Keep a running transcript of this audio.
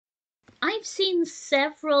I've seen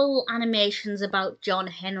several animations about John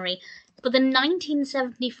Henry, but the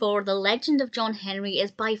 1974 The Legend of John Henry is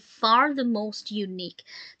by far the most unique.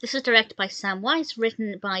 This is directed by Sam Weiss,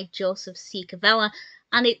 written by Joseph C. Cavella,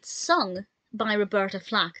 and it's sung by Roberta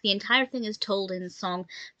Flack. The entire thing is told in song.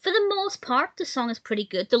 For the most part, the song is pretty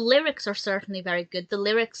good. The lyrics are certainly very good. The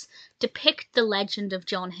lyrics depict the legend of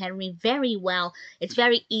John Henry very well. It's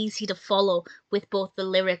very easy to follow with both the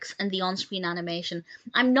lyrics and the on-screen animation.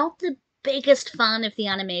 I'm not the biggest fan of the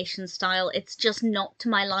animation style. It's just not to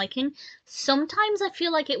my liking. Sometimes I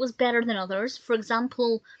feel like it was better than others. For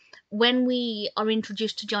example, when we are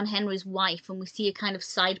introduced to John Henry's wife and we see a kind of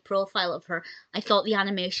side profile of her, I thought the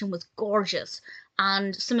animation was gorgeous.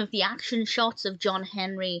 And some of the action shots of John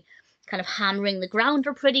Henry kind of hammering the ground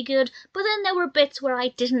are pretty good. But then there were bits where I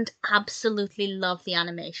didn't absolutely love the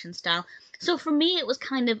animation style. So for me, it was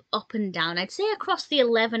kind of up and down. I'd say across the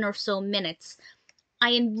 11 or so minutes,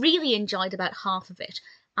 I really enjoyed about half of it.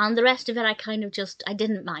 And the rest of it, I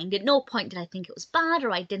didn't mind. At no point did I think it was bad or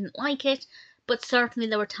I didn't like it. But certainly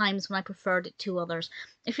there were times when I preferred it to others.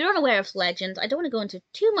 If you're unaware of Legend, I don't want to go into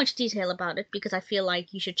too much detail about it because I feel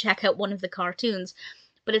like you should check out one of the cartoons.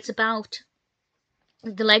 But it's about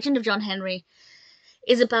the Legend of John Henry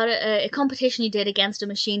is about a competition you did against a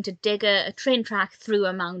machine to dig a train track through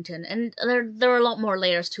a mountain. And there are a lot more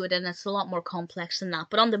layers to it, and it's a lot more complex than that.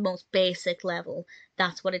 But on the most basic level,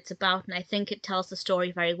 that's what it's about. And I think it tells the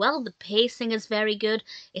story very well. The pacing is very good.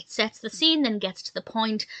 It sets the scene, then gets to the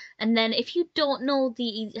point. And then if you don't know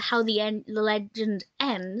how the legend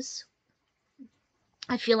ends,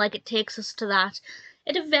 I feel like it takes us to that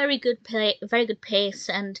at a very good pace,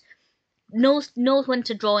 and knows when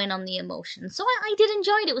to draw in on the emotion. So I did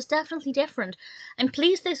enjoy it. It was definitely different. I'm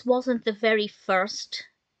pleased this wasn't the very first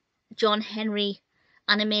John Henry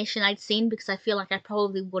animation I'd seen, because I feel like I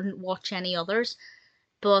probably wouldn't watch any others.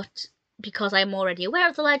 But because I'm already aware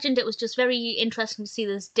of the legend, it was just very interesting to see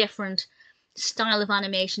this different style of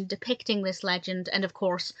animation depicting this legend, and of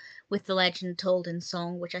course with the legend told in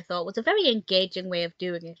song, which I thought was a very engaging way of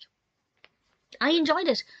doing it. I enjoyed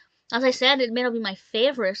it. As I said, it may not be my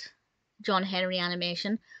favourite John Henry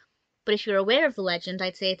animation, but if you're aware of the legend,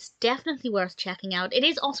 I'd say it's definitely worth checking out. It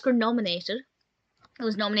is Oscar nominated. It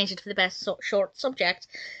was nominated for the best short subject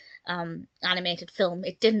animated film.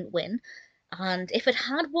 It didn't win, and if it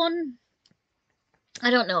had won,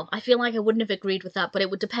 I don't know. I feel like I wouldn't have agreed with that, but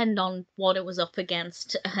it would depend on what it was up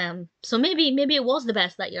against. So maybe it was the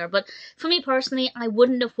best that year, but for me personally, I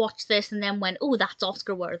wouldn't have watched this and then went, oh, that's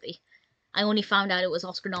Oscar worthy. I only found out it was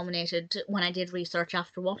Oscar nominated when I did research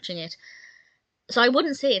after watching it. So I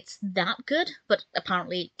wouldn't say it's that good, but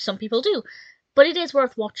apparently some people do. But it is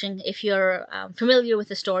worth watching if you're familiar with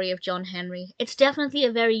the story of John Henry. It's definitely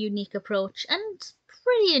a very unique approach and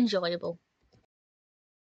pretty enjoyable.